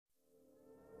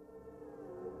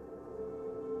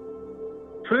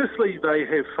firstly, they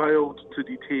have failed to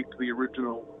detect the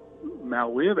original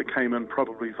malware that came in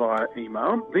probably via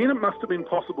email. Then it must have been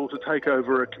possible to take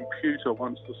over a computer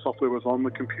once the software was on the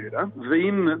computer.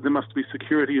 Then there must be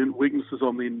security and weaknesses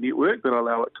on their network that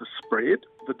allow it to spread.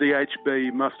 The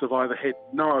DHB must have either had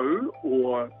no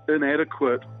or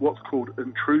inadequate what's called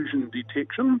intrusion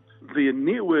detection. Their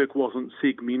network wasn't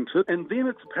segmented. And then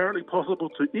it's apparently possible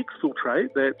to exfiltrate,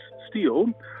 that's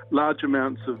steal, large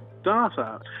amounts of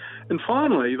data. And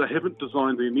finally, they haven't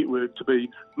designed their network to be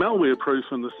malware-proof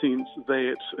in the sense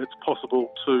that it's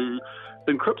possible to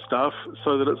encrypt stuff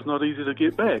so that it's not easy to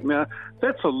get back. Now,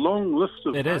 that's a long list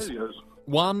of failures. It is.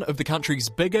 One of the country's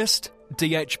biggest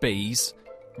DHBs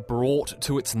brought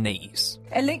to its knees.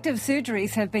 Elective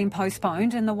surgeries have been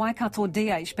postponed and the Waikato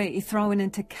DHB thrown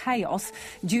into chaos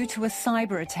due to a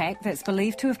cyber attack that's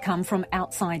believed to have come from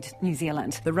outside New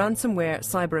Zealand. The ransomware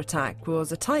cyber attack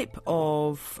was a type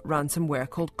of ransomware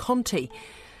called Conti.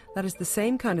 That is the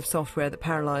same kind of software that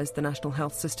paralysed the national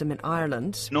health system in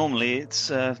Ireland. Normally it's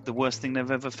the worst thing they've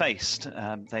ever faced.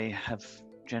 They have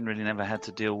generally never had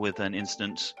to deal with an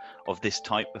incident of this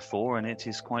type before, and it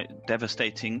is quite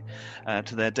devastating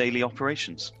to their daily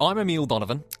operations. I'm Emile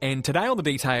Donovan, and today on The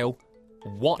Detail,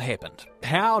 what happened?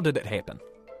 How did it happen?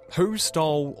 Who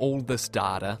stole all this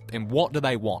data, and what do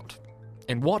they want?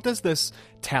 And what does this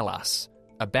tell us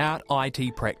about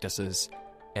IT practices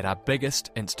at our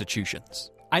biggest institutions?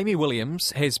 Amy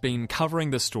Williams has been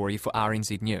covering this story for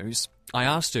RNZ News. I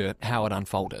asked her how it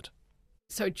unfolded.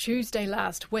 So Tuesday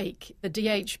last week, the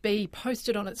DHB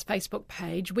posted on its Facebook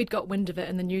page, we'd got wind of it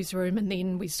in the newsroom, and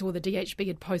then we saw the DHB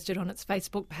had posted on its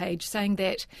Facebook page saying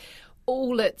that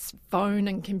all its phone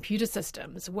and computer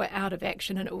systems were out of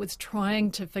action and it was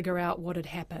trying to figure out what had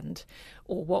happened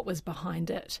or what was behind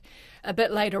it. A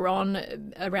bit later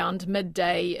on, around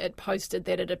midday, it posted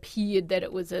that it appeared that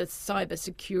it was a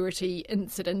cybersecurity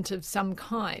incident of some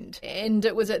kind. And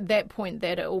it was at that point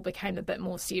that it all became a bit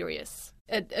more serious.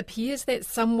 It appears that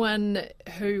someone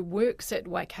who works at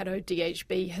Waikato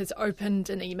DHB has opened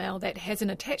an email that has an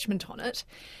attachment on it,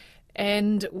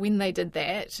 and when they did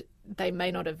that, they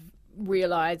may not have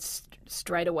realised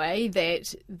straight away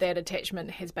that that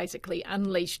attachment has basically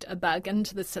unleashed a bug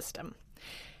into the system.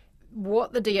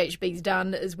 What the DHB's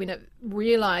done is when it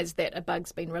realised that a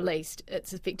bug's been released,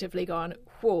 it's effectively gone,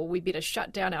 whoa, we better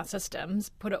shut down our systems,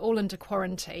 put it all into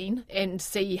quarantine and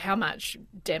see how much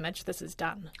damage this has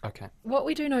done. Okay. What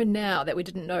we do know now that we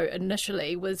didn't know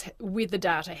initially was where the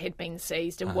data had been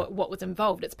seized and what was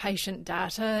involved. It's patient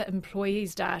data,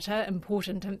 employees' data,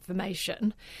 important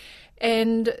information.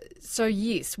 And so,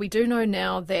 yes, we do know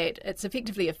now that it's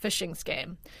effectively a phishing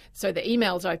scam. So the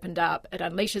email's opened up, it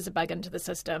unleashes a bug into the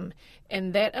system,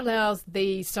 and that allows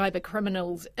the cyber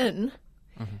criminals in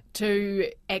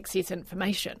to access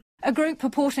information. A group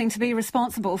purporting to be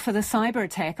responsible for the cyber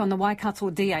attack on the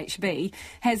Waikato DHB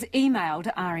has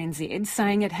emailed RNZ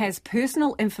saying it has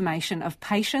personal information of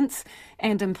patients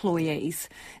and employees.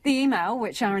 The email,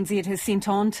 which RNZ has sent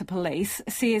on to police,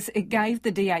 says it gave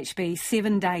the DHB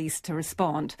 7 days to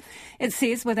respond. It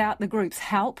says without the group's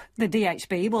help, the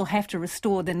DHB will have to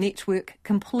restore the network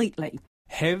completely.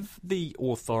 Have the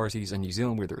authorities in New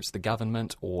Zealand, whether it's the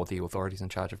government or the authorities in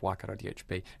charge of Waikato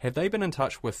DHB, have they been in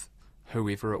touch with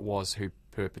whoever it was who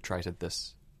perpetrated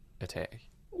this attack?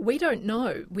 We don't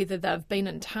know whether they've been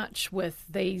in touch with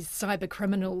these cyber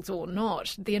criminals or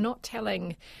not. They're not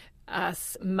telling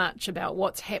us much about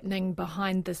what's happening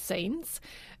behind the scenes.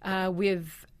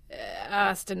 We've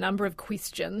asked a number of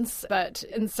questions, but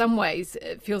in some ways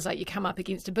it feels like you come up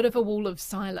against a bit of a wall of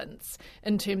silence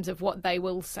in terms of what they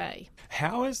will say.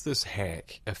 How has this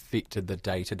hack affected the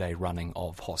day-to-day running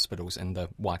of hospitals in the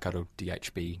Waikato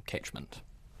DHB catchment?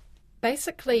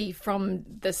 Basically, from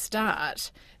the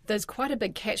start, there's quite a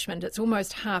big catchment. It's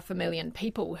almost 500,000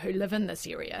 people who live in this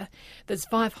area. There's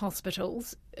 5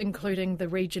 hospitals, including the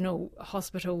regional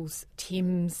hospitals,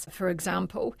 Thames, for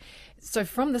example. So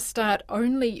from the start,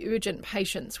 only urgent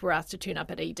patients were asked to turn up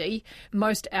at ED.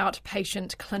 Most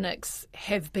outpatient clinics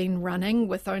have been running,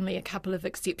 with only a couple of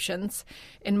exceptions,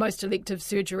 and most elective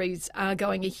surgeries are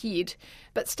going ahead.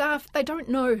 But staff, they don't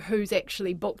know who's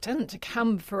actually booked in to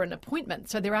come for an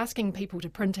appointment, so they're asking people to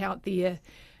print out their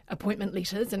appointment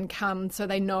letters and come so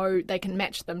they know they can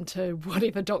match them to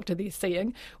whatever doctor they're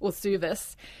seeing or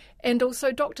service. And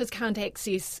also doctors can't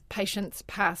access patients'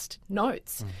 past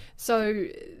notes. So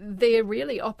they're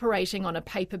really operating on a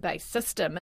paper-based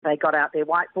system. They got out their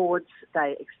whiteboards,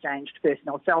 they exchanged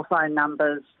personal cell phone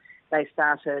numbers, they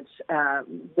started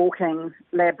walking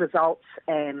lab results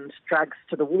and drugs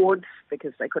to the wards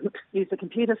because they couldn't use the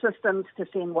computer systems to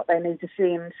send what they need to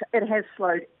send. It has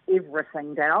slowed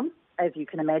everything down. as you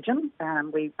can imagine.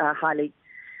 We are highly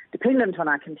dependent on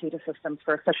our computer systems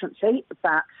for efficiency,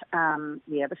 but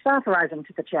the staff are rising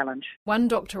to the challenge. One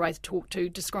doctor I talked to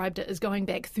described it as going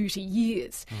back 30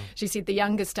 years. She said the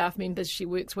younger staff members she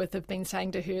works with have been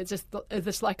saying to her, is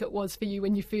this like it was for you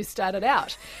when you first started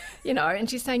out? And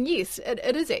she's saying, yes,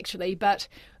 it is actually, but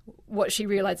what she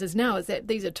realises now is that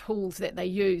these are tools that they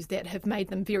use that have made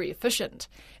them very efficient.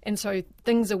 And so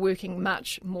things are working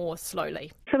much more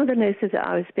slowly. Some of the nurses that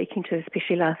I was speaking to,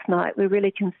 especially last night, were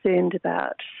really concerned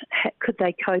about could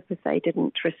they cope if they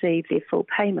didn't receive their full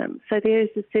payment. So there is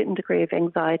a certain degree of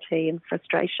anxiety and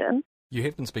frustration. You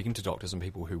have been speaking to doctors and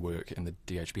people who work in the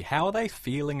DHB. How are they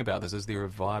feeling about this? Is there a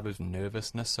vibe of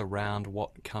nervousness around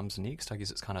what comes next? I guess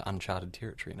it's kind of uncharted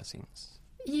territory in a sense.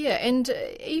 Yeah, and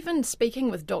even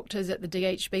speaking with doctors at the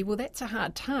DHB, well, that's a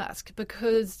hard task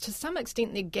because to some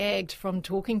extent they're gagged from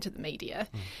talking to the media.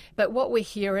 But what we're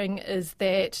hearing is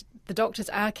that the doctors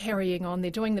are carrying on,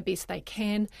 they're doing the best they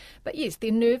can. But yes,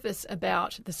 they're nervous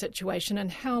about the situation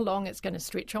and how long it's going to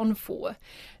stretch on for.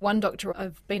 One doctor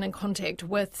I've been in contact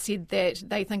with said that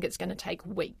they think it's going to take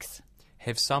weeks.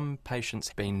 Have some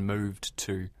patients been moved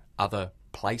to other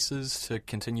places to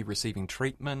continue receiving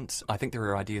treatment? I think there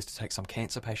are ideas to take some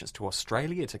cancer patients to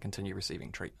Australia to continue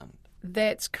receiving treatment.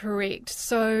 That's correct.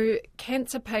 So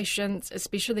cancer patients,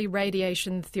 especially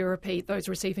radiation therapy, those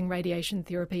receiving radiation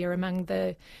therapy are among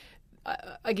the,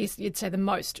 I guess you'd say, the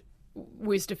most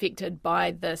worst affected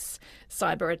by this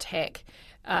cyber attack.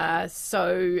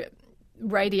 So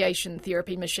radiation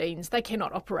therapy machines, they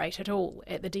cannot operate at all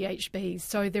at the DHB.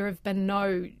 So there have been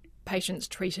no patients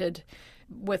treated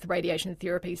with radiation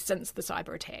therapy since the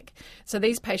cyber attack. So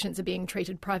these patients are being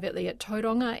treated privately at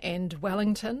Tauranga and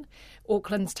Wellington.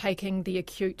 Auckland's taking the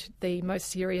acute, the most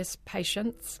serious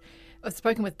patients. I've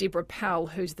spoken with Deborah Powell,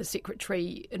 who's the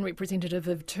secretary and representative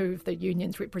of two of the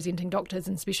unions representing doctors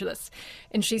and specialists,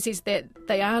 and she says that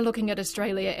they are looking at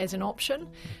Australia as an option,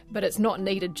 but it's not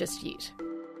needed just yet.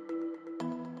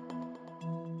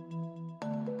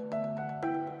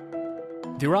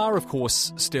 There are, of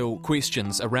course, still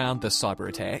questions around this cyber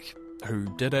attack. Who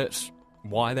did it,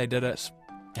 why they did it,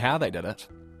 how they did it,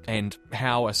 and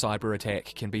how a cyber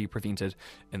attack can be prevented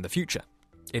in the future.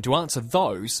 And to answer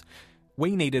those,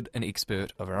 we needed an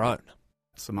expert of our own.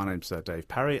 So my name's Dave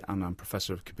Parry, and I'm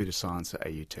Professor of Computer Science at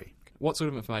AUT. What sort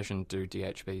of information do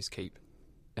DHBs keep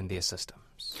in their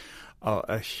systems?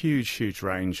 A huge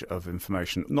range of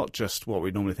information, not just what we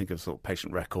normally think of as sort of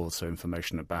patient records, so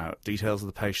information about details of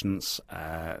the patients,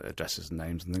 addresses and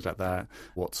names and things like that,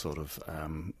 what sort of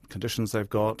conditions they've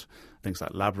got, things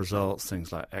like lab results,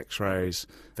 things like x-rays,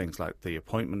 things like the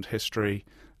appointment history,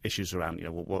 issues around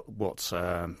what's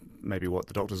maybe what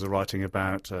the doctors are writing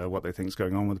about, what they think is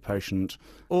going on with the patient,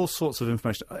 all sorts of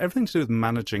information, everything to do with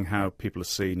managing how people are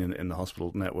seen in the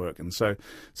hospital network. And so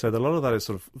a lot of that is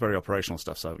sort of very operational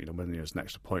stuff, so when there's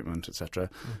next appointment,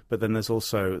 etc. But then there's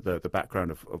also the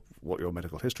background of what your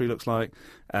medical history looks like,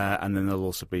 and then there'll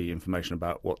also be information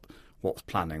about what's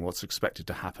planning, what's expected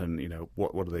to happen,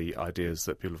 what are the ideas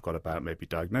that people have got about maybe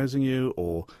diagnosing you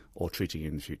or treating you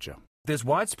in the future. There's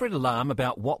widespread alarm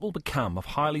about what will become of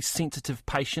highly sensitive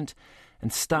patient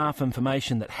and staff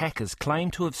information that hackers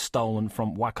claim to have stolen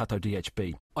from Waikato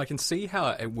DHB. I can see how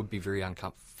it would be very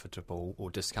uncomfortable or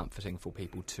discomforting for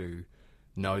people to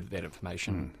know that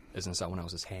information is in someone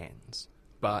else's hands.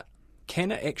 But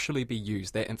can it actually be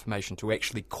used, that information, to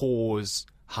actually cause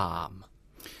harm?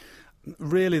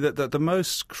 Really, the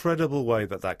most credible way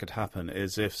that could happen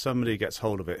is if somebody gets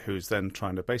hold of it who's then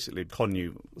trying to basically con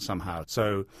you somehow.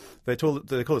 So they call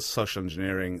it social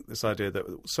engineering, this idea that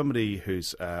somebody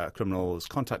who's a criminal is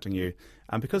contacting you,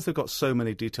 and because they've got so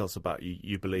many details about you,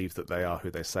 you believe that they are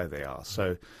who they say they are.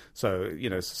 So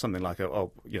something like,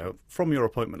 from your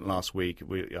appointment last week,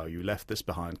 you left this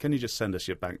behind. Can you just send us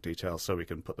your bank details so we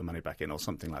can put the money back in, or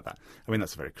something like that? I mean,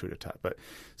 that's a very crude attack. But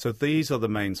so these are the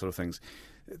main sort of things.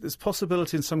 There's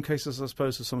possibility in some cases, I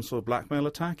suppose, of some sort of blackmail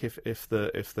attack if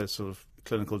there's sort of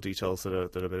clinical details that are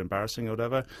a bit embarrassing or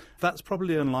whatever. That's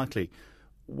probably unlikely.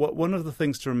 One of the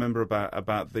things to remember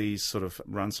about these sort of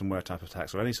ransomware type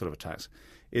attacks or any sort of attacks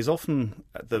is often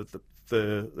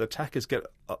the attackers get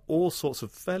all sorts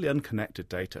of fairly unconnected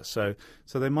data. So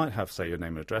they might have, say, your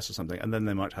name and address or something, and then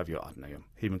they might have your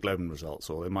hemoglobin results,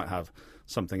 or they might have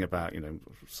something about,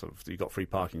 sort of you got free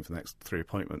parking for the next 3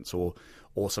 appointments, or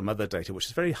some other data, which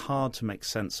is very hard to make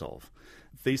sense of.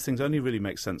 These things only really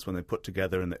make sense when they're put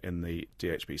together in the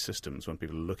DHB systems, when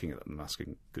people are looking at them and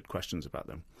asking good questions about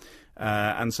them.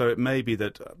 And so it may be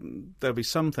that there'll be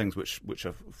some things which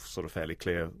are sort of fairly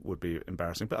clear would be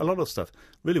embarrassing, but a lot of stuff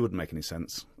really wouldn't make any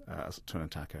sense to an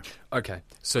attacker. Okay,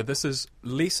 so this is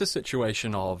less a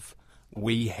situation of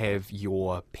we have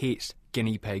your pet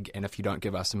guinea pig, and if you don't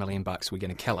give us $1 million, we're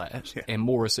going to kill it. Yeah. And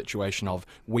more a situation of,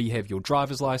 we have your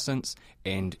driver's license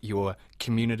and your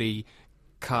community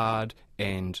card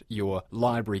and your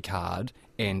library card,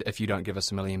 and if you don't give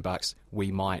us $1 million,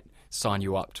 we might sign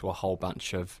you up to a whole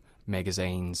bunch of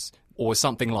magazines or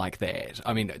something like that.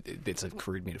 I mean, that's a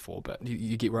crude metaphor, but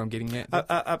you get where I'm getting at?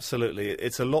 Absolutely.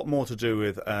 It's a lot more to do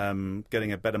with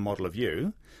getting a better model of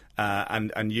you,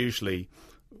 and usually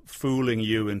fooling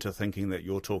you into thinking that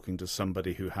you're talking to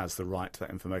somebody who has the right to that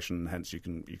information, and hence you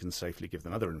can safely give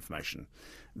them other information,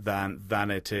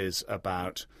 than it is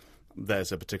about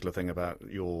there's a particular thing about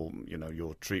your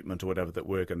treatment or whatever that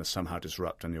we're going to somehow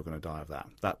disrupt and you're going to die of that.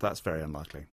 That's very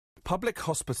unlikely. Public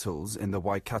hospitals in the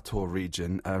Waikato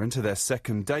region are into their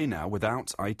second day now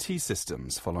without IT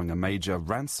systems following a major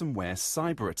ransomware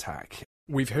cyber attack.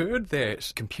 We've heard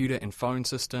that computer and phone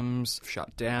systems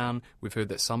shut down. We've heard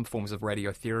that some forms of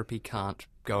radiotherapy can't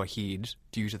go ahead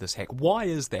due to this hack. Why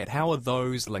is that? How are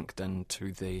those linked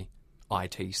into the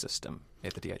IT system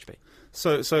at the DHB?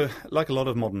 So like a lot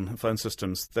of modern phone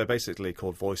systems, they're basically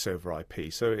called voice over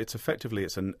IP. So it's effectively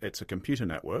it's a computer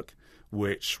network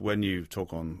which, when you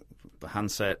talk on the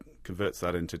handset, converts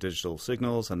that into digital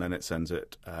signals, and then it sends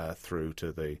it through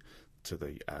to the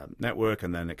network,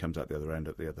 and then it comes out the other end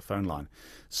at the other phone line.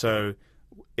 So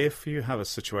if you have a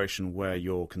situation where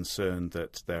you're concerned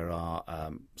that there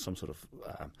are some sort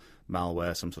of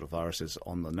malware, some sort of viruses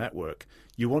on the network,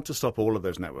 you want to stop all of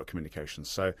those network communications.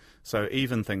 So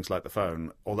even things like the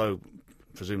phone, although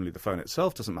presumably the phone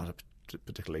itself doesn't matter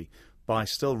particularly, by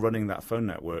still running that phone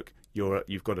network,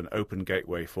 you've got an open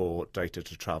gateway for data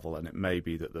to travel, and it may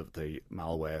be that the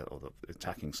malware or the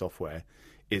attacking software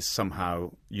is somehow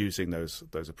using those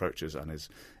approaches and is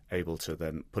able to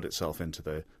then put itself into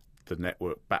the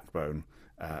network backbone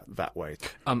that way.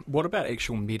 What about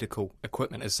actual medical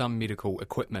equipment? Is some medical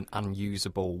equipment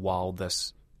unusable while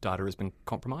this data has been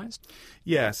compromised?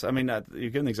 Yes, I mean,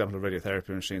 you've given the example of radiotherapy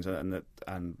machines,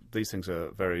 and these things are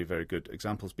very, very good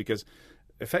examples, because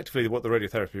effectively what the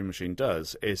radiotherapy machine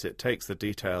does is it takes the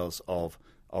details of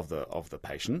the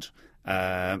patient,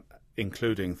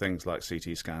 including things like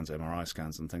CT scans, MRI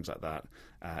scans and things like that,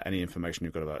 any information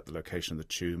you've got about the location of the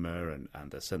tumour and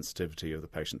the sensitivity of the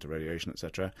patient to radiation,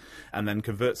 etc., and then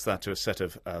converts that to a set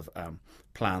of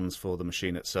plans for the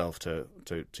machine itself to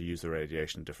use the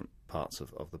radiation in different parts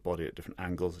of the body at different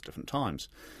angles at different times.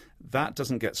 That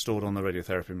doesn't get stored on the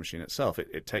radiotherapy machine itself.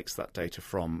 It takes that data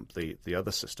from the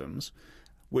other systems,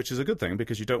 which is a good thing,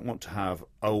 because you don't want to have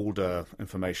older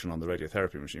information on the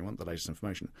radiotherapy machine. You want the latest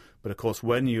information. But, of course,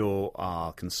 when you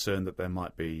are concerned that there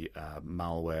might be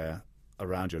malware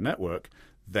around your network,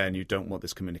 then you don't want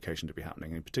this communication to be happening.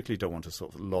 And you particularly don't want to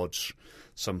sort of lodge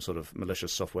some sort of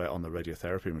malicious software on the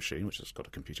radiotherapy machine, which has got a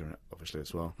computer in it, obviously,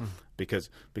 as well. Because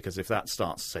if that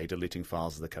starts, say, deleting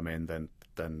files as they come in, then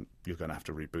you're going to have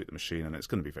to reboot the machine, and it's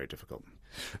going to be very difficult.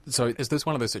 So is this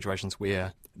one of those situations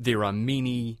where there are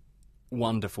many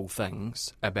wonderful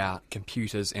things about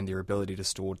computers and their ability to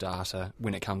store data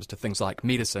when it comes to things like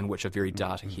medicine, which are very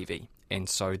data heavy? And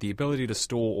so the ability to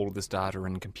store all of this data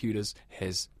in computers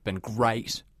has been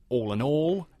great all in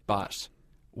all, but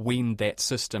when that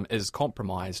system is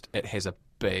compromised, it has a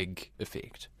big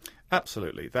effect.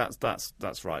 Absolutely,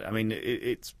 that's right. I mean,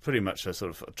 it's pretty much a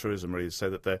sort of a truism, really, to say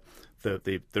that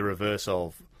the reverse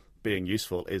of being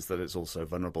useful is that it's also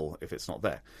vulnerable if it's not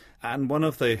there. And one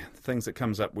of the things that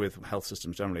comes up with health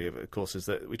systems generally, of course, is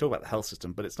that we talk about the health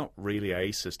system, but it's not really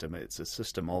a system. It's a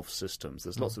system of systems.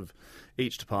 There's lots of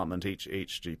each department, each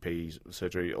GP,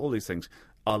 surgery, all these things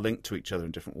are linked to each other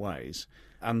in different ways.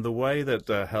 And the way that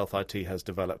health IT has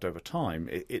developed over time,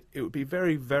 it would be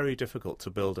very, very difficult to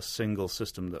build a single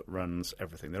system that runs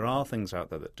everything. There are things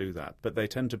out there that do that, but they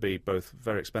tend to be both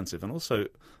very expensive and also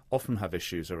often have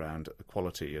issues around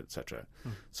quality, etc.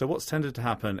 So what's tended to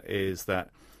happen is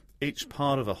that each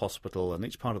part of a hospital and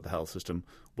each part of the health system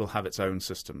will have its own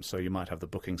system. So you might have the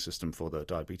booking system for the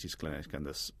diabetes clinic, and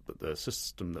the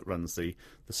system that runs the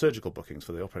surgical bookings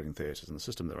for the operating theatres, and the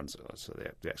system that runs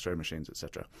the X-ray machines,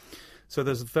 etc. So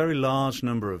there's a very large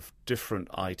number of different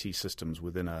IT systems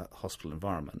within a hospital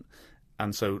environment.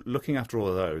 And so looking after all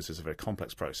of those is a very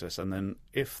complex process. And then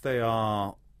if they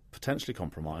are potentially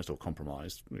compromised,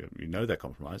 you know they're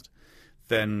compromised,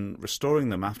 then restoring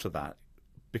them after that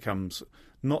becomes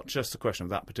not just a question of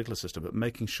that particular system, but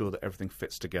making sure that everything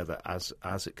fits together as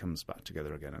it comes back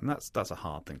together again. And that's a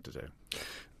hard thing to do.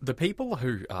 The people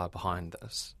who are behind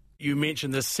this, You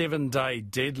mentioned the 7-day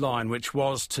deadline, which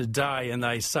was today, and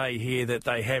they say here that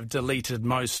they have deleted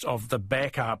most of the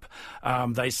backup.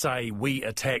 They say we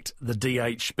attacked the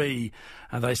DHB,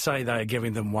 and they say they are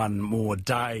giving them one more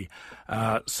day.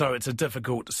 So it's a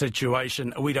difficult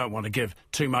situation. We don't want to give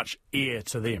too much ear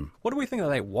to them. What do we think that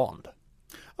they want?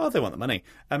 Oh, they want the money.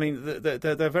 I mean,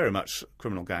 they're very much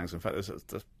criminal gangs. In fact,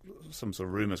 there's some sort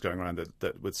of rumours going around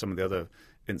that with some of the other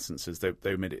instances,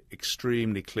 they made it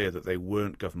extremely clear that they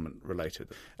weren't government-related.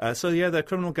 So, yeah, they're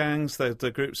criminal gangs. They're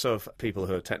groups of people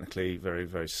who are technically very,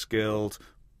 very skilled,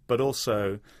 but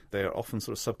also they are often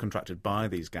sort of subcontracted by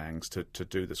these gangs to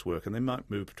do this work, and they might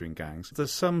move between gangs.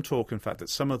 There's some talk, in fact, that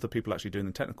some of the people actually doing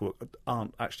the technical work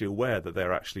aren't actually aware that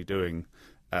they're actually doing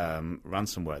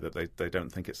ransomware, that they don't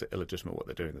think it's illegitimate what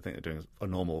they're doing. They think they're doing a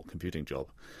normal computing job.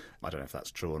 I don't know if that's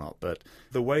true or not, but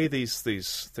the way these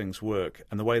things work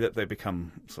and the way that they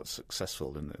become sort of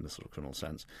successful in the sort of criminal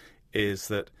sense is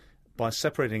that by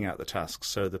separating out the tasks,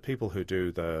 so the people who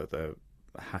do the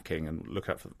hacking and look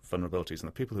out for vulnerabilities and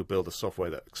the people who build the software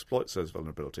that exploits those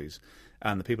vulnerabilities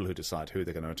and the people who decide who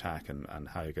they're going to attack and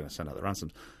how you're going to send out the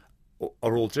ransoms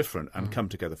are all different and come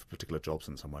together for particular jobs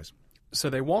in some ways. So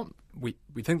they want, we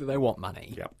think that they want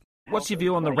money. Yeah. What's your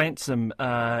view on the ransom?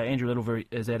 Andrew Littlebury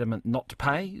is adamant not to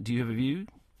pay. Do you have a view?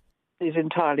 Is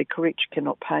entirely correct. You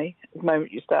cannot pay. The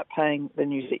moment you start paying,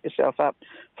 then you set yourself up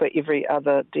for every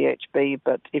other DHB,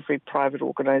 but every private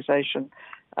organisation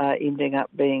ending up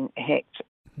being hacked.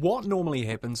 What normally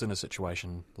happens in a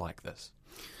situation like this?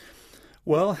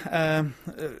 Well,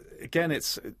 again,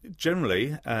 it's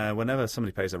generally whenever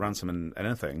somebody pays a ransom in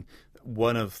anything,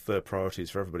 one of the priorities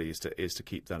for everybody is to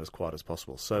keep that as quiet as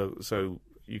possible. So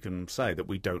you can say that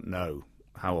we don't know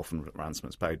how often ransom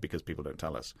is paid because people don't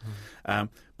tell us.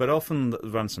 But often the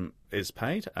ransom is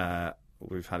paid.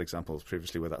 We've had examples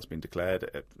previously where that's been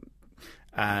declared.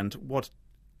 And what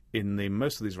in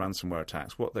most of these ransomware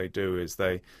attacks, what they do is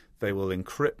they will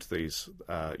encrypt these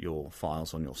your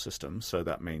files on your system. So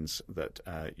that means that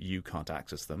you can't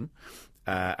access them.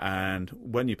 And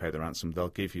when you pay the ransom, they'll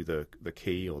give you the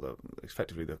key or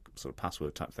effectively the sort of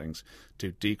password type things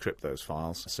to decrypt those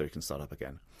files so you can start up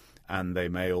again. And they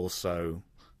may also,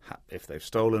 if they've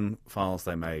stolen files,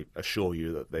 they may assure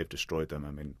you that they've destroyed them.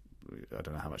 I mean, I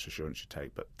don't know how much assurance you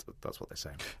take, but that's what they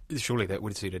say. Surely that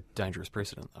would set a dangerous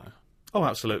precedent, though. Oh,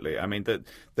 absolutely. I mean,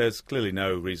 there's clearly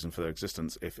no reason for their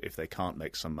existence if they can't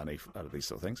make some money out of these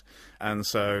sort of things. And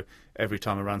so every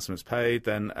time a ransom is paid,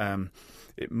 then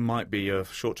it might be a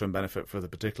short-term benefit for the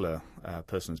particular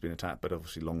person who's been attacked, but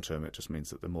obviously long-term it just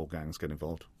means that the more gangs get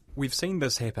involved. We've seen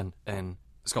this happen in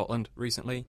Scotland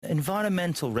recently.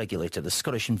 Environmental regulator, the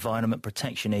Scottish Environment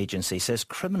Protection Agency, says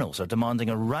criminals are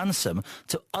demanding a ransom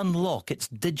to unlock its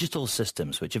digital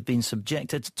systems, which have been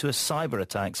subjected to a cyber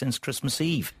attack since Christmas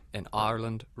Eve. In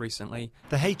Ireland recently.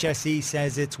 The HSE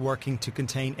says it's working to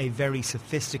contain a very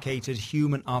sophisticated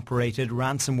human-operated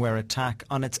ransomware attack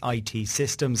on its IT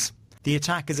systems. The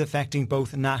attack is affecting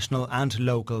both national and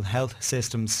local health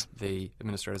systems. The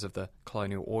administrators of the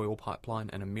Colonial Oil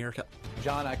Pipeline in America.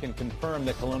 John, I can confirm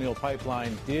that Colonial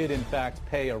Pipeline did in fact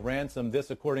pay a ransom. This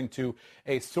according to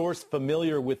a source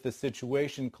familiar with the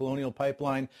situation. Colonial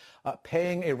Pipeline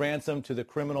paying a ransom to the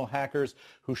criminal hackers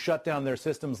who shut down their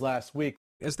systems last week.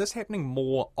 Is this happening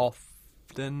more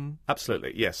often?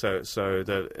 Absolutely, yes. So in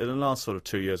the last sort of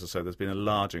 2 years or so, there's been a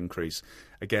large increase.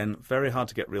 Again, very hard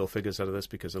to get real figures out of this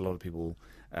because a lot of people,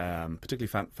 particularly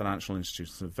financial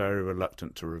institutions, are very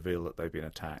reluctant to reveal that they've been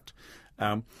attacked.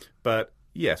 But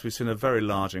yes, we've seen a very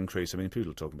large increase. I mean,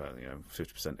 people are talking about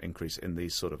 50% increase in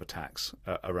these sort of attacks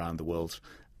around the world.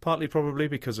 Partly probably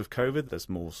because of COVID. There's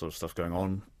more sort of stuff going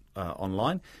on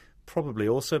online. Probably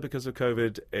also because of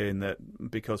COVID, in that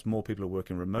because more people are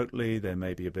working remotely, they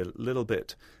may be little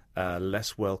bit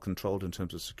less well controlled in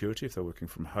terms of security if they're working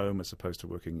from home as opposed to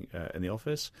working in the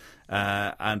office.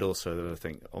 And also that I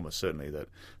think almost certainly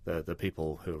that the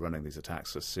people who are running these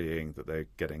attacks are seeing that they're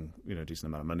getting a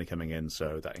decent amount of money coming in,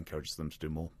 so that encourages them to do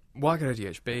more. Waikato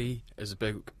DHB is a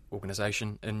big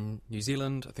organisation in New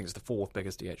Zealand. I think it's the 4th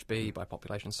biggest DHB by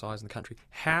population size in the country.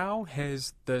 How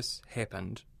has this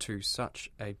happened to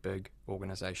such a big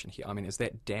organisation here? I mean, is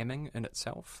that damning in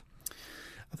itself?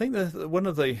 I think one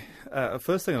of the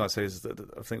first thing I'd like to say is that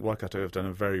I think Waikato have done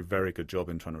a very, very good job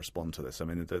in trying to respond to this. I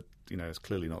mean, it's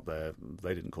clearly not there.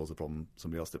 They didn't cause the problem.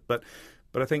 Somebody else did. But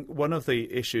I think one of the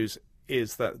issues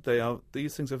is that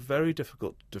these things are very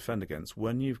difficult to defend against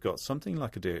when you've got something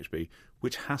like a DHB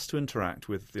which has to interact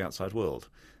with the outside world.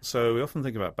 So we often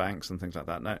think about banks and things like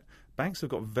that. Now, banks have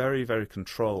got very, very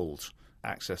controlled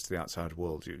access to the outside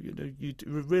world. You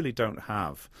really don't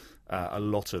have a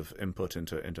lot of input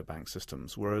into bank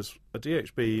systems, whereas a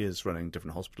DHB is running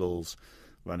different hospitals,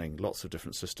 running lots of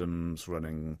different systems,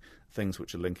 running things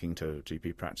which are linking to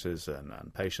GP practices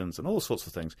and patients and all sorts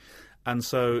of things. And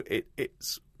so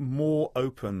it's more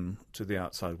open to the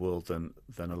outside world than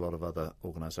a lot of other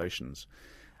organisations.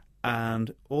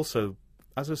 And also,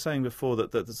 as I was saying before,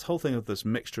 that this whole thing of this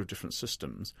mixture of different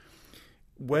systems,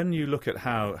 when you look at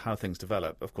how things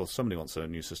develop, of course, somebody wants a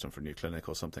new system for a new clinic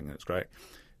or something, and it's great.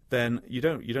 Then you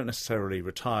don't necessarily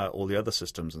retire all the other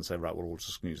systems and say, right, well, we'll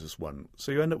just use this one.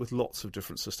 So you end up with lots of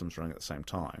different systems running at the same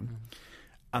time. Mm-hmm.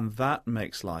 And that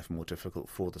makes life more difficult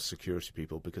for the security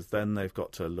people, because then they've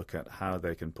got to look at how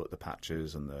they can put the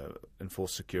patches and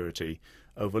enforce security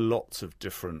over lots of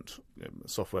different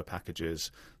software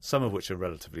packages, some of which are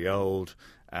relatively old.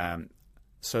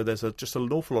 So there's just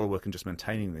an awful lot of work in just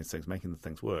maintaining these things, making the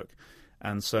things work.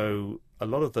 And so a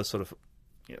lot of the sort of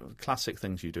classic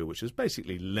things you do, which is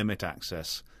basically limit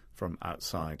access from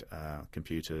outside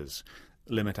computers,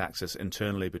 limit access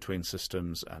internally between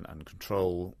systems and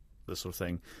control this sort of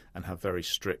thing, and have very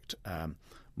strict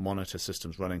monitor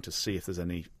systems running to see if there's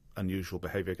any unusual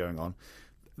behaviour going on.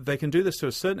 They can do this to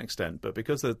a certain extent, but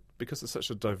because there's such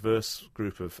a diverse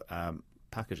group of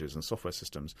packages and software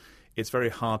systems, it's very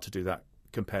hard to do that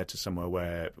compared to somewhere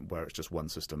where it's just one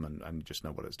system and you just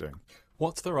know what it's doing.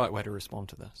 What's the right way to respond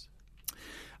to this?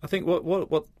 I think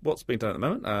what's being done at the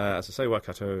moment, as I say,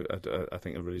 Waikato, I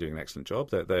think are really doing an excellent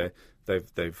job.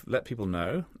 They've let people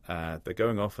know. They're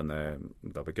going off and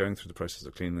they'll be going through the process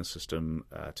of cleaning the system,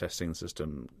 testing the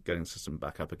system, getting the system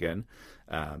back up again.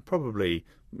 Probably,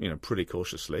 pretty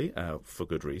cautiously for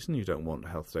good reason. You don't want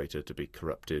health data to be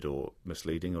corrupted or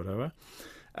misleading or whatever.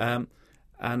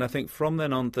 And I think from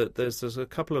then on, there's a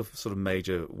couple of sort of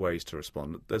major ways to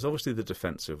respond. There's obviously the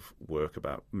defensive work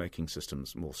about making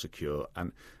systems more secure,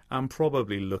 and I'm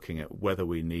probably looking at whether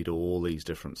we need all these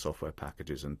different software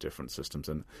packages and different systems.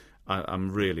 And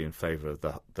I'm really in favour of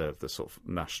the sort of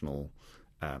national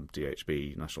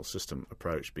DHB, national system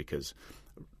approach, because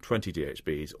 20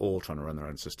 DHBs all trying to run their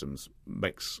own systems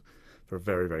makes for a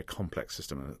very, very complex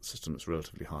system, and a system that's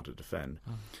relatively hard to defend.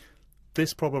 Oh.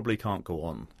 This probably can't go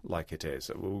on like it is.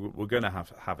 We're going to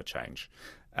have a change.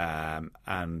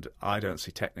 And I don't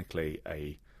see technically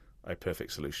a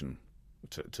perfect solution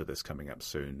to this coming up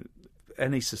soon.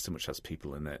 Any system which has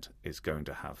people in it is going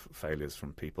to have failures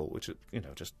from people, which is,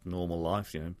 just normal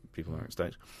life, people make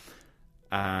mistakes.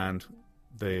 And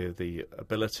the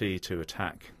ability to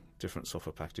attack different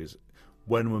software packages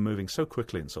when we're moving so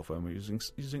quickly in software and we're using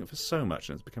it for so much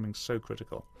and it's becoming so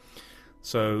critical.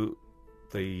 So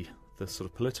the sort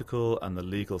of political and the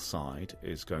legal side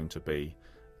is going to be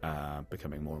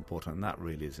becoming more important, and that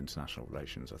really is international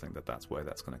relations. I think that's where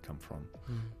that's going to come from.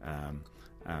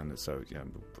 And so,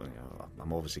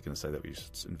 I'm obviously going to say that we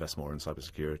should invest more in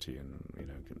cybersecurity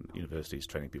and universities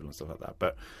training people and stuff like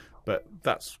that. But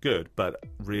that's good. But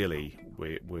really,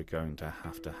 we're going to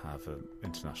have an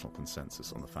international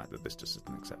consensus on the fact that this just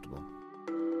isn't acceptable.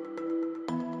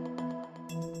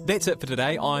 That's it for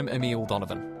today. I'm Emile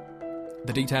Donovan.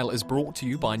 The Detail is brought to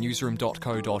you by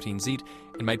newsroom.co.nz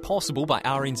and made possible by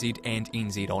RNZ and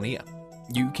NZ On Air.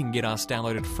 You can get us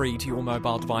downloaded free to your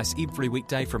mobile device every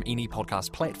weekday from any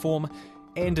podcast platform,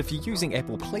 and if you're using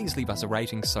Apple, please leave us a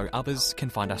rating so others can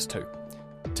find us too.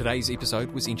 Today's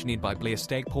episode was engineered by Blair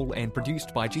Stagpool and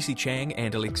produced by Jesse Chang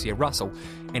and Alexia Russell,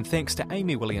 and thanks to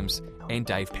Amy Williams and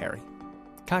Dave Parry.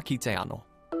 Ka kite anō.